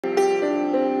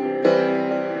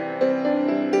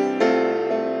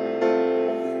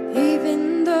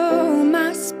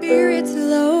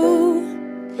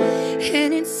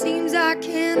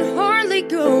can hardly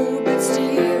go, but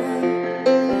still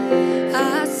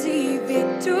I see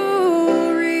victory.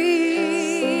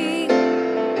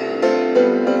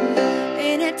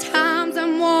 And at times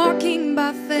I'm walking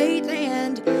by faith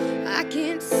and I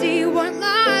can't see what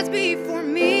lies before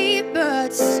me,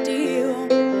 but still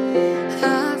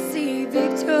I see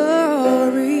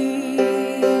victory.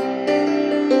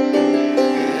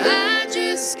 I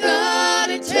just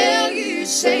gotta tell you,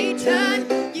 Satan,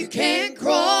 you can't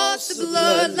cross the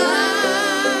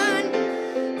bloodline,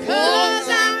 'cause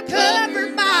I'm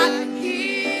covered by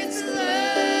his blood.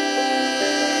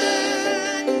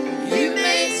 You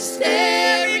may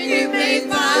stare and you may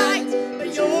fight,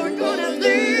 but you're gonna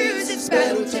lose this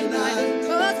battle tonight.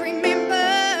 'Cause remember,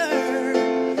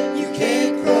 you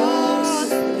can't cross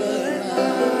the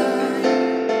bloodline.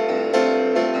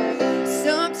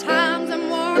 Sometimes I'm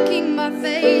walking by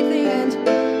faith and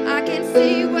I can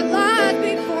see what lies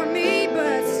before me,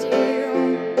 but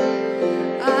still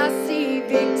I see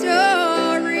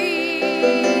victory.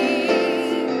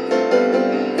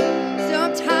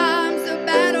 Sometimes the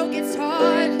battle gets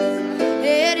hard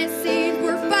and it seems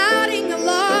we're fighting a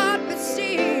lot, but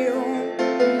still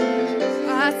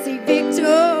I see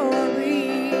victory.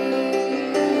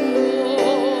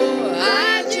 Oh,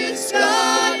 I just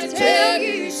gotta tell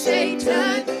you,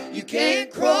 Satan, you can't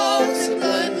cross the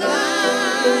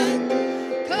bloodline,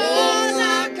 'cause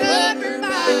I'm covered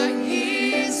by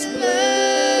his blood.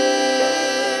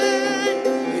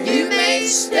 You may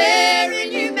stare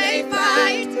and you may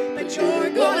fight, but you're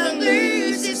gonna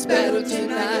lose this battle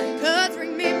tonight. 'Cause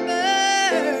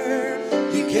remember,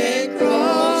 you can't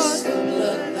cross the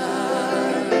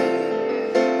bloodline.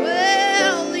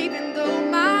 Well, even though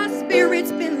my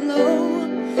spirit's been low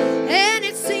and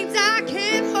it seems I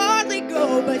can't hardly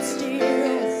go, but still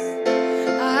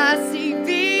I see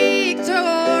victory.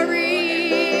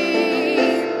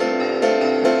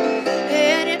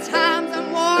 And at times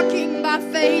I'm walking by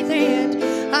faith and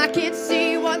I can't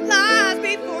see what lies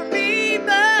before me,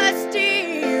 but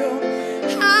still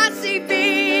I see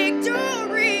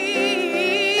victory.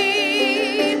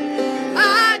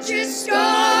 I just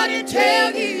gotta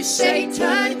tell you,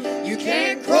 Satan, you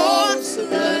can't cross the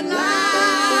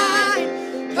bloodline,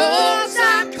 'cause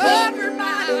I'm covered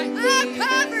by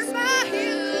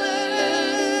his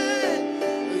blood.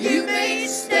 You may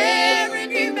stare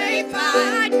and you may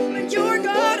fight, but you're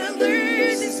gonna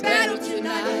lose this battle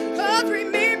tonight. 'Cause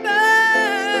remember,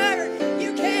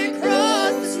 you can't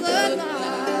cross this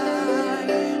bloodline.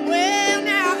 Well,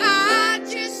 now I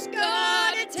just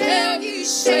gotta tell you,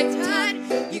 Satan,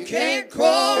 you can't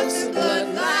cross the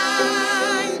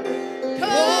bloodline,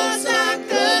 'cause I'm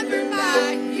covered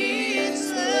by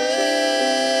his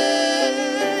blood.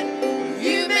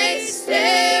 You may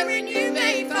stare and you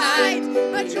may fight,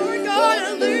 but you're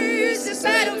gonna lose this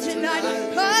battle tonight.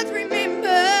 'Cause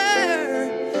remember,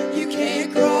 you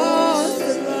can't cross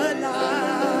the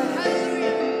bloodline.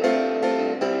 Hallelujah.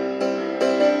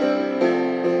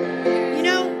 You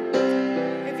know,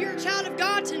 if you're a child of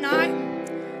God tonight,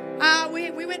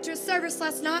 we went to a service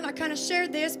last night and I kind of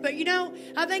shared this, but you know,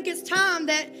 I think it's time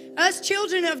that us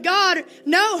children of God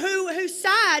know whose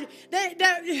side that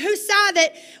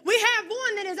we have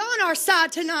one that is on our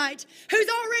side tonight, who's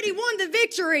already won the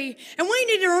victory, and we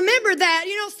need to remember that.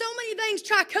 You know, so many things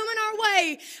try coming our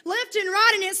way left and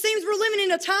right, and it seems we're living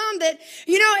in a time that,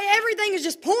 you know, everything is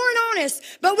just pouring on us,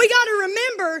 but we got to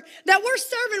remember that we're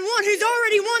serving one who's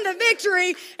already won the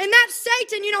victory, and that's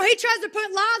Satan. You know, he tries to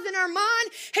put lies in our mind.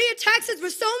 He attacks us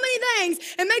with so many things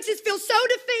and makes us feel so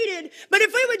defeated. But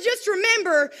if we would just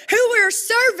remember who we're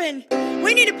serving,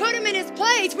 we need to put him in his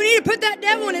place. We need to put that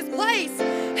devil in his place.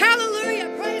 Hallelujah.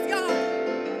 Praise God.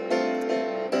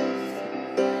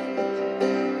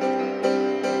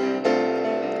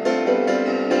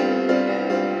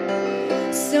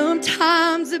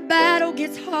 Sometimes the battle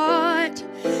gets hot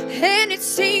and it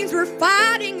seems we're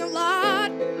fighting a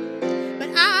lot, but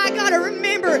I gotta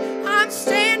remember I'm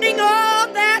standing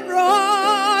on that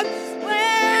rock.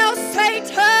 Well,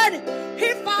 Satan,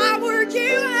 if I were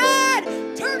you, I'd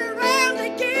turn around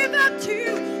and give up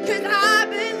too, 'cause I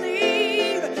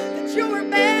believe that you're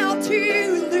about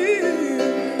to lose.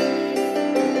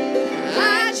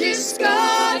 I just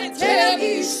gotta tell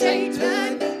you,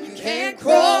 Satan, you can't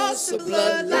cross the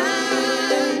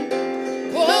bloodline,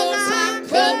 'cause I'm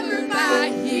covered by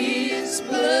his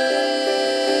blood.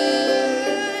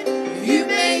 You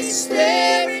may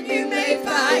stare and you may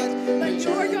fight, but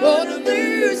you're gonna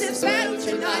lose this battle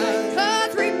tonight.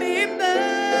 'Cause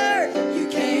remember, you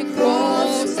can't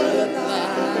cross the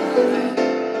line.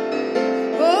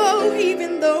 Oh,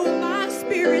 even though my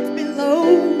spirit's been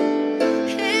low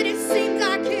and it seems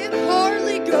I can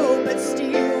hardly go, but still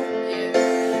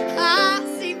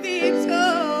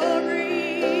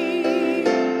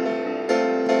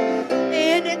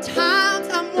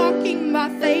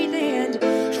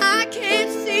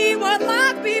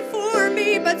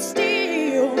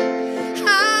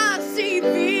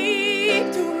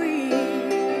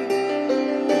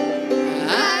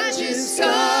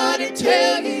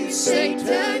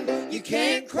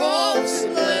can't cross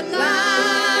the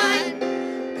bloodline.